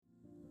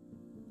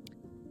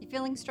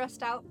Feeling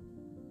stressed out?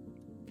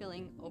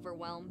 Feeling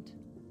overwhelmed?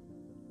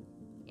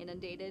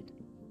 Inundated?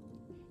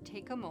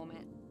 Take a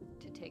moment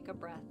to take a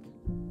breath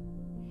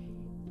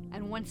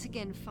and once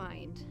again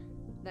find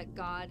that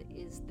God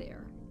is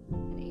there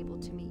and able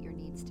to meet your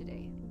needs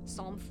today.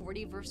 Psalm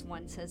 40 verse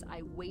 1 says,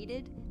 I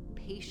waited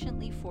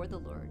patiently for the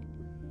Lord.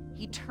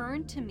 He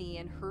turned to me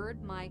and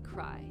heard my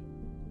cry,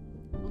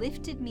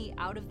 lifted me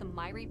out of the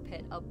miry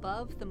pit,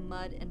 above the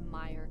mud and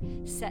mire,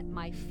 set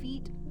my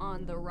feet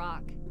on the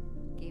rock,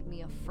 gave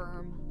me a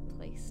firm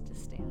place to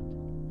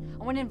stand.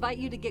 I want to invite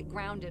you to get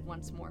grounded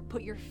once more.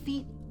 Put your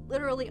feet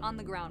literally on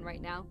the ground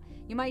right now.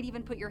 You might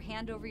even put your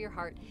hand over your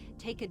heart.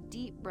 Take a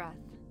deep breath.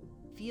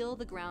 Feel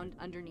the ground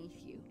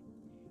underneath you.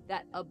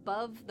 That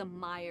above the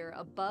mire,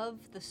 above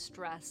the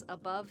stress,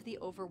 above the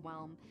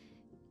overwhelm,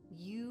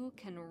 you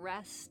can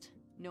rest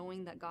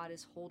knowing that God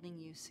is holding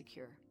you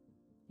secure.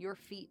 Your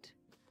feet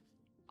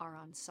are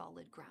on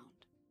solid ground.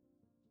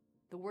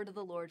 The word of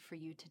the Lord for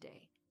you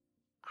today.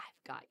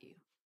 I've got you.